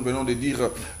concerné ce que nous venons de dire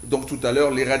donc tout à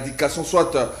l'heure, l'éradication,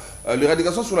 soit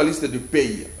l'éradication sur la liste de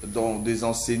Paie, dont des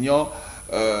enseignants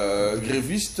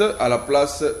grévistes à la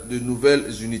place de nouvelles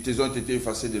unités ont été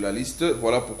effacées de la liste.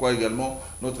 Voilà pourquoi également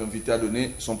notre invité a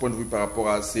donné son point de vue par rapport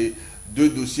à ces 2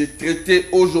 dossiers traités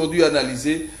aujourd'hui,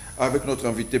 analysés avec notre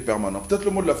invité permanent. Peut-être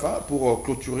le mot de la fin pour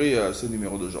clôturer ce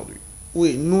numéro d'aujourd'hui.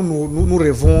 Oui, nous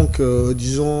rêvons que,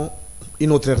 disons,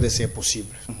 une autre RDC est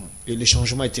possible. Et le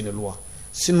changement est une loi.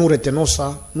 Si nous retenons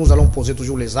ça, nous allons poser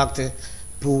toujours les actes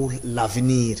pour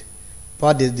l'avenir.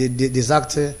 Pas des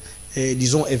actes,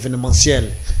 disons,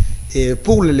 événementiels. Et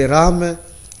pour le RAM,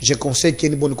 je conseille qu'il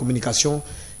y ait une bonne communication,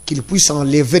 qu'il puisse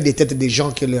enlever des têtes des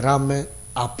gens que le RAM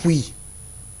appuie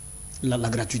la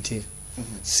gratuité.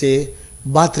 C'est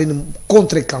battre une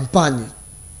contre-campagne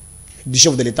du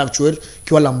chef de l'État actuel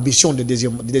qui a l'ambition de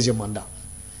deuxième mandat.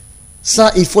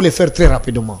 Ça, il faut le faire très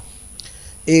rapidement.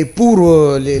 Et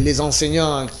pour les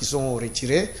enseignants qui sont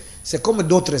retirés, c'est comme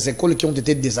d'autres écoles qui ont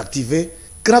été désactivées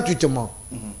gratuitement.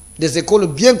 Des écoles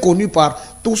bien connues par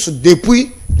tous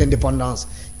depuis l'indépendance,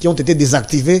 qui ont été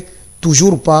désactivées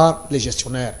toujours par les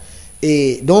gestionnaires.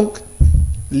 Et donc,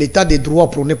 l'état des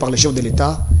droits prôné par le chef de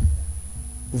l'État,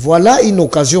 voilà une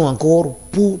occasion encore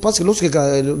pour... Parce que lorsque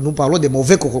nous parlons des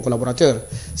mauvais collaborateurs,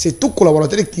 c'est tout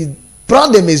collaborateur qui prend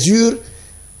des mesures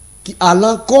qui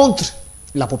allant contre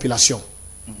la population.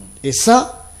 Et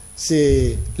ça,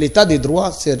 c'est l'état des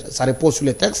droits, ça repose sur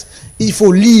les textes. Il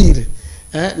faut lire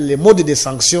les modes de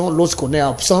sanctions lorsqu'on est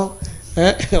absent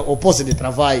au poste de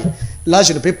travail. Là,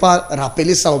 je ne peux pas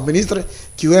rappeler ça au ministre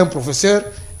qui est un professeur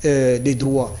des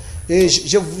droits. Et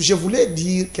je voulais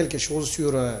dire quelque chose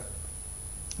sur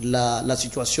la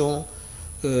situation.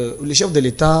 Le chef de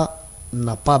l'État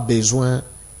n'a pas besoin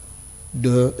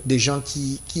de gens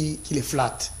qui les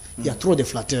flattent. Il y a trop de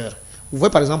flatteurs. Vous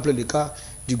voyez par exemple le cas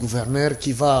du gouverneur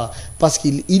qui va... Parce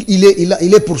qu'il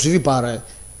est poursuivi par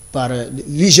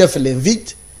l'IGF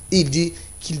l'invite, il dit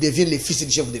qu'il devient le fils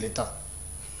du chef de l'État.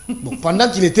 Bon, pendant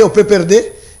qu'il était au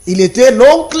PPRD, il était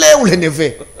l'oncle ou le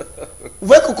neveu. Vous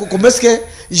voyez comment est-ce que...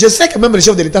 Je sais que même le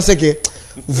chef de l'État sait que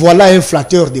voilà un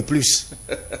flatteur de plus.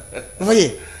 Vous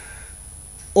voyez?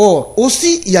 Or,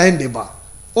 aussi, il y a un débat.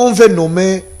 On veut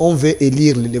nommer, on veut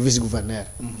élire le vice-gouverneur.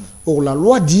 Or, la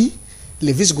loi dit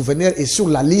le vice-gouverneur est sur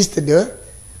la liste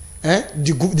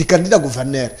du candidat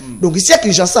gouverneur. Donc, ici à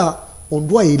Kinshasa, on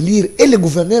doit élire et le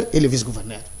gouverneur et le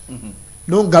vice-gouverneur.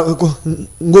 Donc,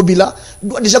 Ngobila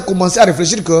doit déjà commencer à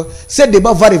réfléchir que ce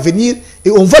débat va revenir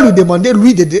et on va lui demander,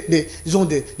 lui,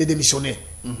 de démissionner.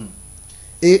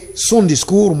 Et son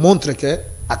discours montre qu'à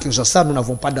Kinshasa, nous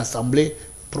n'avons pas d'assemblée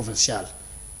provinciale.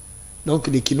 Donc,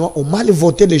 les Kinois ont mal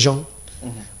voté les gens.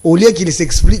 Au lieu qu'il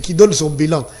s'explique, qu'il donne son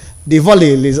bilan devant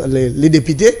les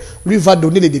députés, lui va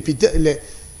donner les députés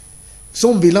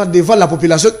son bilan devant la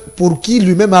population pour qui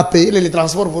lui-même a payé les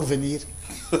transports pour venir.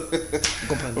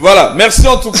 Voilà, merci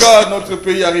en tout cas. Notre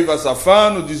pays arrive à sa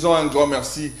fin. Nous disons un grand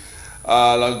merci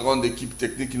à la grande équipe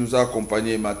technique qui nous a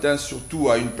accompagnés ce matin, surtout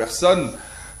à une personne.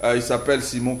 Il s'appelle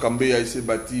Simon Kambé, il s'est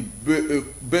bâti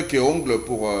bec et ongle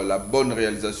pour la bonne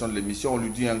réalisation de l'émission. On lui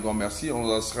dit un grand merci. On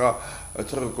en sera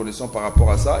très reconnaissant par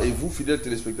rapport à ça. Et vous, fidèles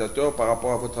téléspectateurs, par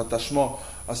rapport à votre attachement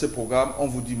à ce programme, on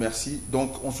vous dit merci.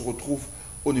 Donc, on se retrouve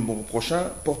au numéro prochain.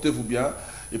 Portez-vous bien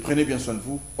et prenez bien soin de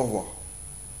vous. Au revoir.